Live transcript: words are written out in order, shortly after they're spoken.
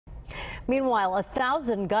Meanwhile,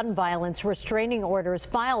 1,000 gun violence restraining orders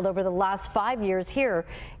filed over the last 5 years here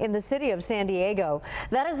in the city of San Diego.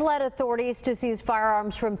 That has led authorities to seize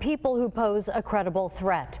firearms from people who pose a credible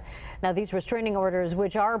threat. Now, these restraining orders,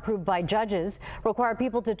 which are approved by judges, require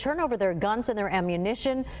people to turn over their guns and their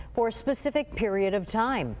ammunition for a specific period of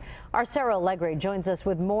time. Our Sarah Alegre joins us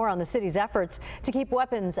with more on the city's efforts to keep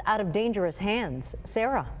weapons out of dangerous hands.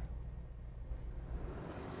 Sarah.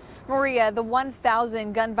 Maria, the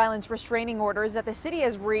 1,000 gun violence restraining orders that the city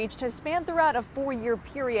has reached has spanned throughout a 4-year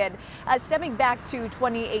period, stemming back to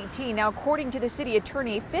 2018. Now, according to the city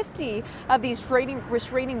attorney, 50 of these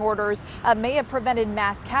restraining orders may have prevented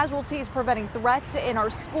mass casualties, preventing threats in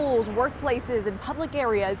our schools, workplaces, and public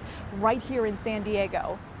areas right here in San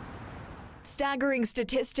Diego. Staggering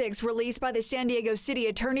statistics released by the San Diego City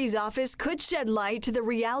Attorney's Office could shed light to the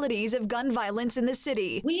realities of gun violence in the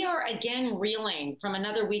city. We are again reeling from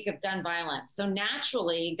another week of gun violence, so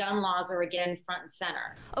naturally gun laws are again front and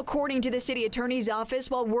center. According to the City Attorney's Office,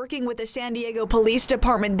 while working with the San Diego Police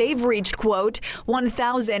Department, they've reached, quote,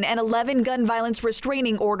 1,011 gun violence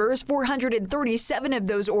restraining orders. 437 of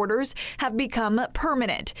those orders have become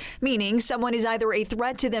permanent, meaning someone is either a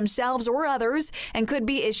threat to themselves or others and could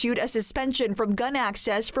be issued a suspension from gun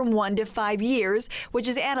access from 1 to 5 years, which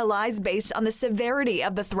is analyzed based on the severity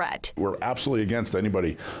of the threat. We're absolutely against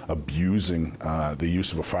anybody abusing the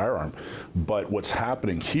use of a firearm. But what's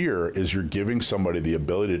happening here is you're giving somebody the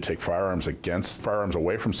ability to take firearms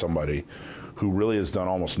away from somebody who really has done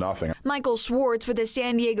almost nothing. Michael Schwartz with the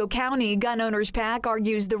San Diego County Gun Owners PAC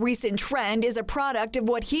argues the recent trend is a product of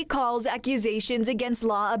what he calls accusations against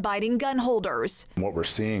law-abiding gun holders. What we're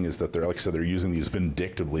seeing is that like I said, they're using these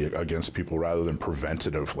vindictively against people rather than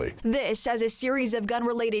preventatively. This as a series of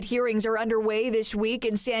gun-related hearings are underway this week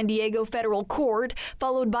in San Diego federal court,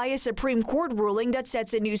 followed by a Supreme Court ruling that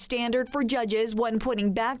sets a new standard for judges, one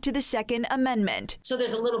pointing back to the Second Amendment. So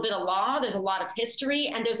there's a little bit of law, there's a lot of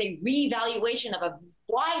history, and there's a reevaluation of a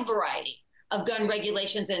wide variety of gun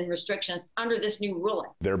regulations and restrictions under this new ruling.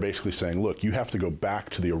 They're basically saying, look, you have to go back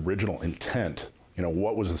to the original intent. You know,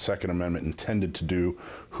 what was the Second Amendment intended to do?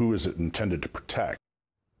 Who is it intended to protect?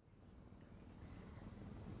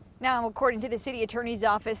 Now, according to the city attorney's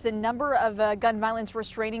office, the number of gun violence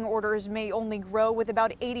restraining orders may only grow, with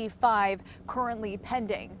about 85 currently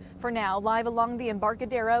pending. For now, live along the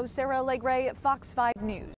Embarcadero, Sarah Alegre, Fox 5 News.